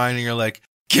 glasses of wine, and you're like,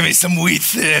 give me some wheat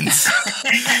thins.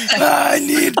 I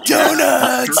need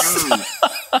donuts.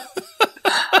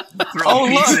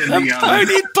 I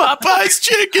need Popeye's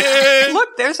chicken.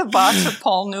 Look, there's a box of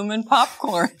Paul Newman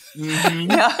popcorn.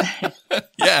 Yeah.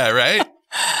 Yeah, right?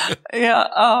 Yeah.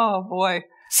 Oh, boy.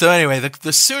 So anyway,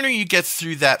 the sooner you get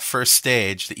through that first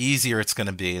stage, the easier it's going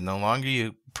to be. And the longer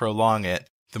you prolong it,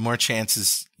 the more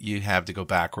chances you have to go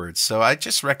backwards. So I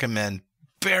just recommend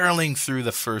barreling through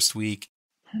the first week.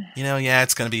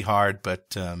 It's going to be hard,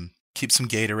 but keep some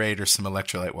Gatorade or some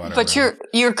electrolyte water. But around.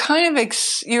 you're kind of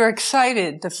you're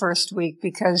excited the first week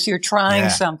because you're trying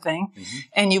something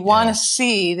and you want to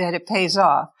see that it pays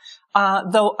off.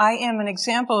 Though I am an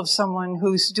example of someone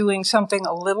who's doing something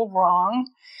a little wrong,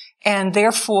 and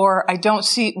therefore I don't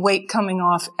see weight coming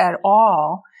off at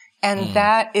all. And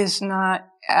that is not,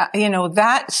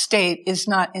 that state is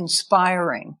not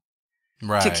inspiring.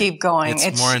 Right. To keep going.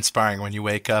 It's more inspiring when you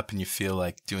wake up and you feel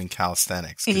like doing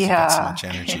calisthenics because you got so much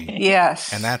energy.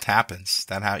 Yes. And that happens.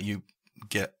 That's how you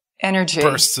get energy.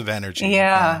 Bursts of energy.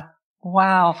 Yeah.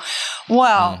 Wow.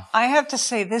 Well, I have to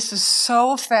say this is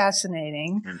so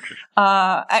fascinating.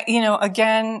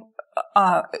 Again,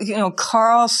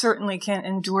 Carl certainly can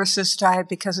endorse this diet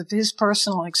because of his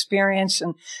personal experience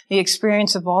and the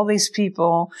experience of all these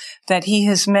people that he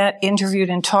has met, interviewed,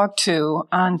 and talked to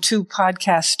on 2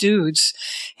 podcast dudes,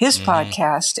 his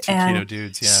podcast. Two Keto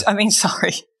Dudes, yeah. I mean,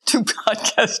 sorry, 2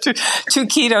 podcast, two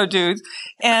Keto Dudes.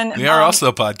 And we are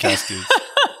also podcast dudes.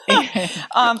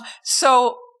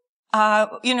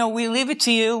 We leave it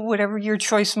to you, whatever your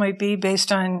choice might be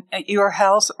based on your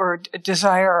health or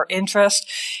desire or interest.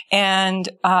 And,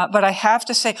 but I have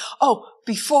to say,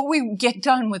 before we get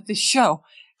done with the show,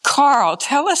 Carl,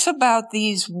 tell us about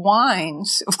these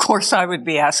wines. Of course, I would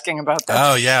be asking about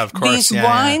that. Oh, yeah, of course. These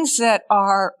wines that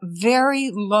are very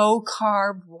low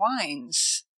carb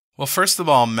wines. Well, first of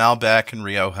all, Malbec and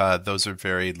Rioja, those are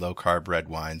very low carb red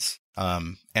wines.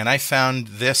 And I found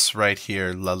this right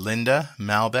here, La Linda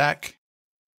Malbec.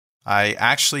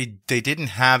 They didn't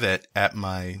have it at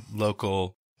my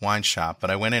local wine shop, but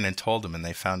I went in and told them and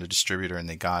they found a distributor and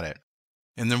they got it.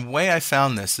 And the way I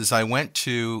found this is I went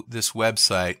to this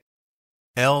website,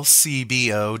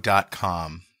 lcbo.com.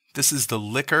 This is the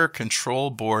Liquor Control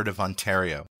Board of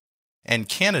Ontario. And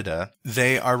Canada,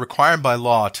 they are required by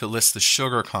law to list the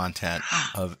sugar content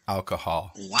of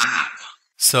alcohol. Wow.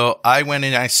 So I went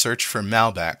in and I searched for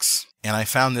Malbecs, and I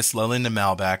found this La Linda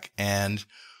Malbec, and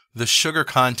the sugar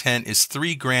content is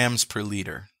 3 grams per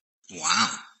liter. Wow.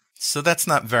 So that's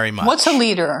not very much. What's a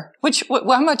liter?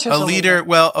 How much is a liter?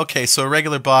 Well, okay, so a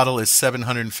regular bottle is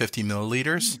 750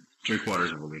 milliliters.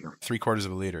 3/4 of a liter. 3/4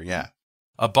 of a liter, yeah.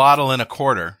 A bottle and a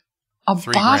quarter. A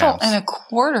bottle and a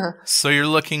quarter. So you're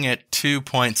looking at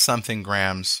 2-point-something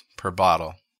grams per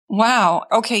bottle. Wow.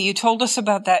 Okay, you told us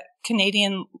about that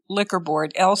Canadian Liquor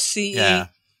Board, Yeah,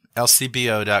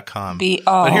 lcbo.com.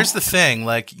 But here's the thing,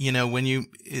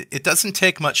 it doesn't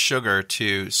take much sugar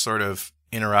to sort of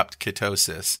interrupt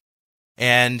ketosis.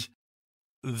 And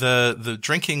the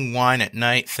drinking wine at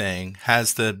night thing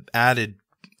has the added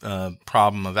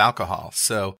problem of alcohol.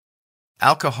 So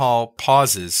alcohol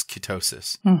pauses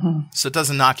ketosis. Mm-hmm. So it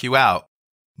doesn't knock you out,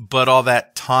 but all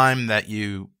that time that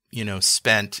you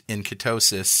spent in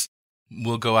ketosis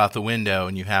will go out the window,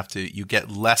 and you get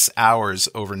less hours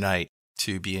overnight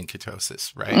to be in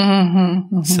ketosis, right?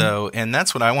 Mm-hmm, mm-hmm. So, and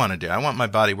that's what I want to do. I want my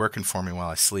body working for me while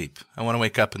I sleep. I want to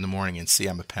wake up in the morning and see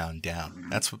I'm a pound down.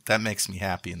 That makes me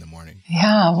happy in the morning.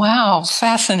 Yeah. Wow.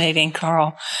 Fascinating,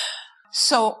 Carl.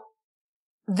 So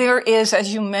there is,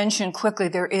 as you mentioned quickly,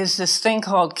 there is this thing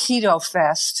called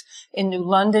Ketofest in New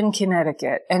London,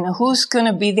 Connecticut. And who's going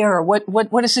to be there, or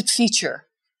what does it feature?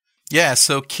 Yeah.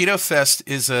 So Ketofest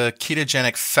is a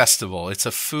ketogenic festival. It's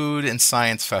a food and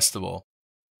science festival.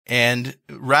 And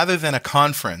rather than a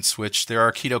conference, which there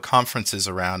are keto conferences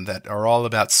around that are all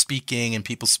about speaking and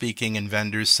people speaking and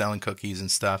vendors selling cookies and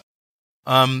stuff,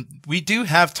 we do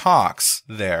have talks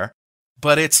there,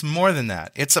 but it's more than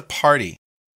that. It's a party.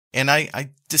 And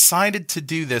I decided to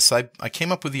do this. I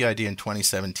came up with the idea in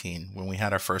 2017 when we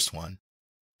had our first one.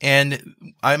 And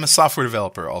I'm a software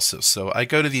developer also. So I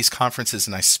go to these conferences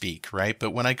and I speak, right?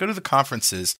 But when I go to the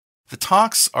conferences, the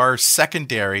talks are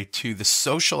secondary to the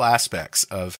social aspects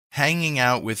of hanging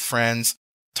out with friends,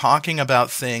 talking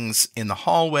about things in the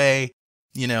hallway,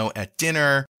 at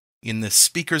dinner, in the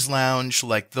speaker's lounge.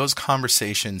 Like, those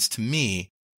conversations to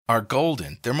me are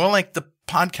golden. They're more like the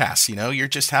podcasts, you're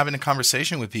just having a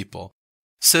conversation with people.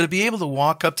 So to be able to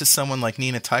walk up to someone like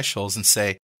Nina Teicholz and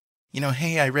say,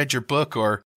 hey, I read your book,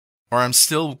 or I'm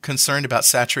still concerned about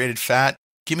saturated fat.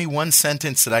 Give me one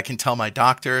sentence that I can tell my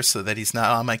doctor so that he's not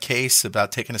on my case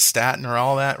about taking a statin or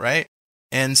all that, right?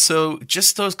 And so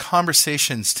just those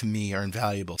conversations to me are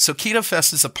invaluable. So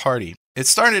Ketofest is a party. It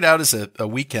started out as a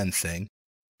weekend thing,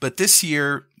 but this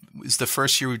year is the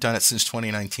first year we've done it since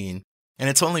 2019, and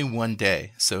it's only one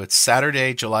day. So it's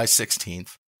Saturday, July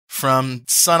 16th. From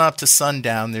sunup to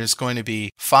sundown, there's going to be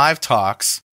 5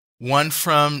 talks, one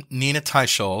from Nina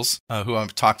Teicholz, who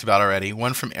I've talked about already,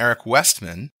 one from Eric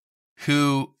Westman,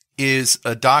 who is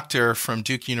a doctor from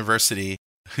Duke University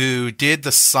who did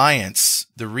the science,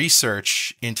 the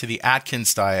research into the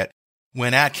Atkins diet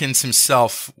when Atkins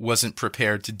himself wasn't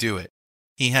prepared to do it.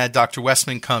 He had Dr.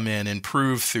 Westman come in and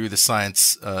prove through the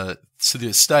science, through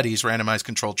the studies, randomized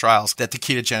controlled trials, that the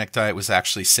ketogenic diet was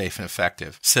actually safe and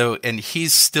effective. So, and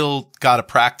he's still got a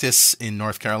practice in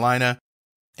North Carolina,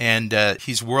 and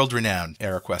he's world-renowned,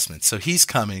 Eric Westman. So he's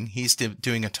coming. He's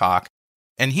doing a talk.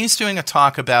 And he's doing a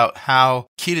talk about how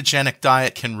ketogenic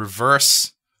diet can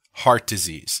reverse heart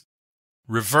disease.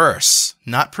 Reverse,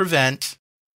 not prevent,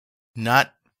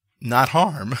 not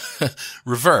harm,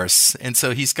 reverse. And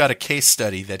so he's got a case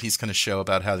study that he's going to show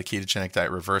about how the ketogenic diet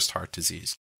reversed heart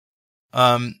disease.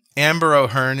 Amber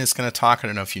O'Hearn is going to talk. I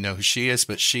don't know if you know who she is,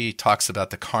 but she talks about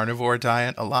the carnivore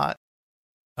diet a lot.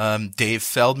 Dave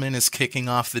Feldman is kicking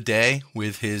off the day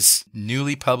with his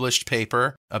newly published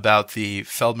paper about the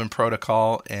Feldman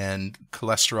protocol and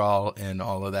cholesterol and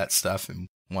all of that stuff, and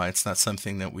why it's not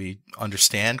something that we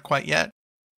understand quite yet.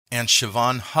 And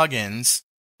Siobhan Huggins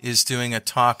is doing a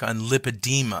talk on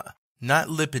lipedema, not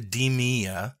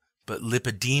lipidemia, but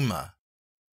lipedema.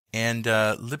 And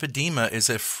lipedema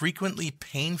is a frequently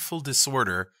painful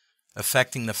disorder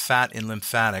affecting the fat in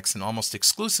lymphatics and almost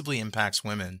exclusively impacts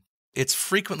women. It's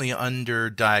frequently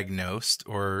underdiagnosed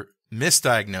or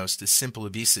misdiagnosed as simple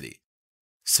obesity.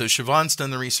 So Siobhan's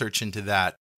done the research into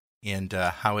that and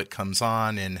how it comes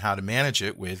on and how to manage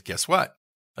it with, guess what?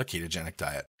 A ketogenic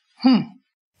diet.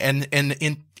 And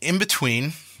in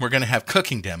between, we're going to have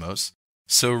cooking demos.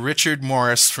 So Richard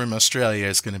Morris from Australia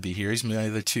is going to be here. He's my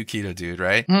other two keto dude,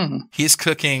 right? He's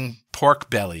cooking pork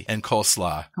belly and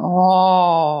coleslaw.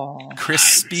 Oh.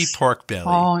 Crispy pork belly.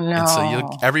 Oh, no. And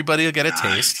so everybody will get a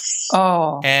taste.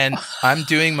 Oh. And I'm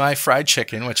doing my fried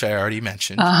chicken, which I already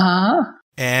mentioned. Uh-huh.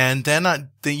 And then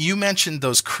you mentioned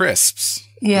those crisps.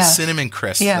 Yes. The cinnamon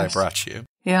crisps that I brought you.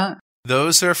 Yeah.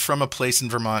 Those are from a place in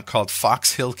Vermont called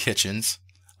Fox Hill Kitchens.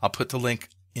 I'll put the link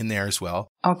in there as well.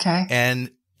 Okay.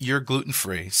 And you're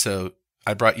gluten-free. So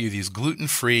I brought you these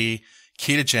gluten-free,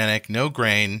 ketogenic, no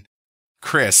grain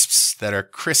crisps that are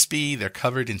crispy. They're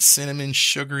covered in cinnamon,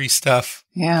 sugary stuff.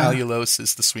 Yeah. Allulose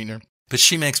is the sweetener. But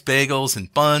she makes bagels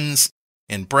and buns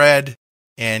and bread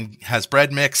and has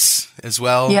bread mix as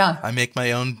well. Yeah. I make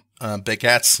my own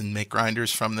baguettes and make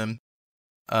grinders from them.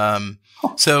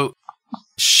 So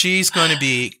she's going to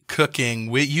be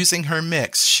cooking using her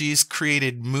mix. She's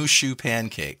created mushu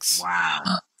pancakes.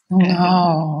 Wow.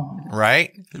 No.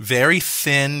 Right? Very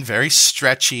thin, very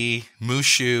stretchy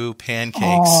mushu pancakes.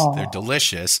 Oh. They're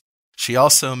delicious. She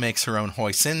also makes her own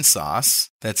hoisin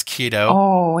sauce. That's keto.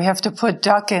 Oh, we have to put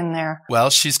duck in there. Well,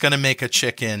 she's going to make a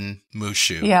chicken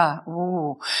mushu. Yeah.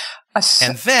 Ooh.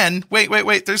 And then,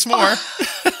 wait, there's more.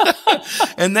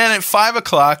 And then at 5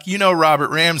 o'clock, you know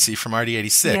Robert Ramsey from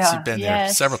RD86. Yeah. You've been there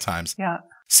several times. Yeah.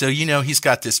 So, you know, he's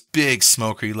got this big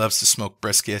smoker. He loves to smoke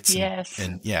briskets. Yes.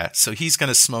 And so he's going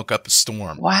to smoke up a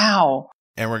storm. Wow.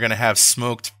 And we're going to have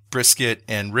smoked brisket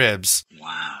and ribs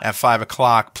at 5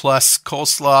 o'clock, plus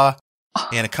coleslaw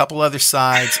and a couple other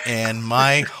sides and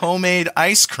my homemade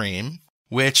ice cream,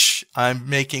 which I'm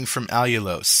making from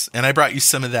allulose. And I brought you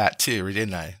some of that too,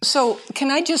 didn't I? So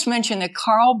can I just mention that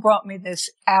Carl brought me this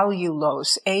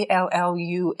allulose,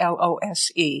 allulose,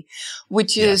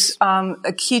 which is a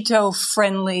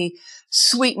keto-friendly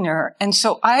sweetener. And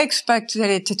so I expected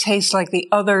it to taste like the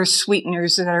other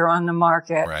sweeteners that are on the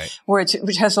market, which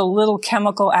has a little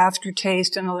chemical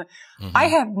aftertaste. And I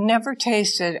have never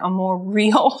tasted a more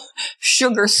real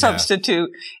sugar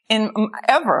substitute in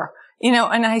ever. You know,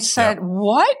 and I said,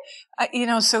 what? You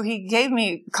know, so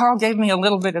Carl gave me a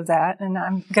little bit of that, and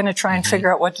I'm going to try and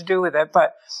figure out what to do with it.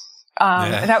 But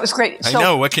that was great. So, I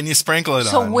know. What can you sprinkle it on?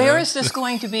 So where is this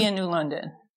going to be in New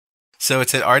London? So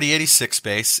it's at RD86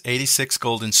 base, 86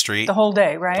 Golden Street. The whole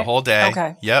day, right? The whole day.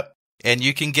 Okay. Yep. And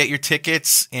you can get your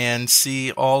tickets and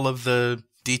see all of the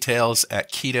details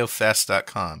at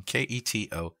ketofest.com,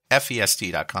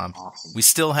 KETOFEST.com. Awesome. We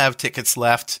still have tickets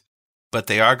left, but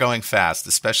they are going fast,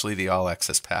 especially the All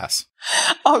Access Pass.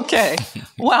 Okay.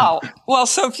 Wow. Well,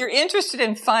 so if you're interested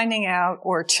in finding out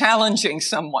or challenging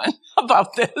someone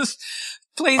about this,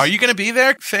 please. Are you going to be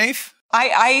there, Faith?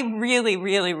 I really,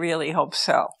 really, really hope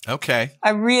so. Okay. I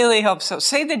really hope so.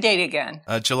 Say the date again.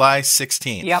 July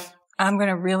 16th. Yep. I'm going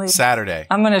to Saturday.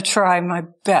 I'm going to try my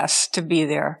best to be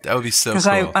there. That would be so cool.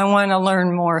 Because I want to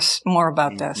learn more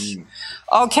about this.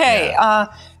 Okay. Yeah.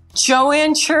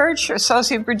 Joanne Church,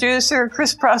 associate producer,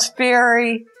 Chris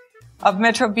Prosperi of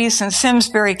Metro Beeson,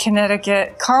 Simsbury,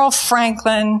 Connecticut, Carl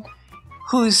Franklin,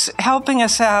 who's helping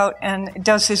us out and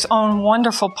does his own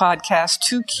wonderful podcast,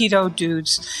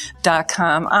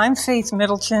 KetoDudes.com. I'm Faith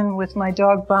Middleton with my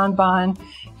dog Bon Bon,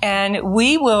 and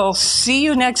we will see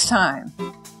you next time.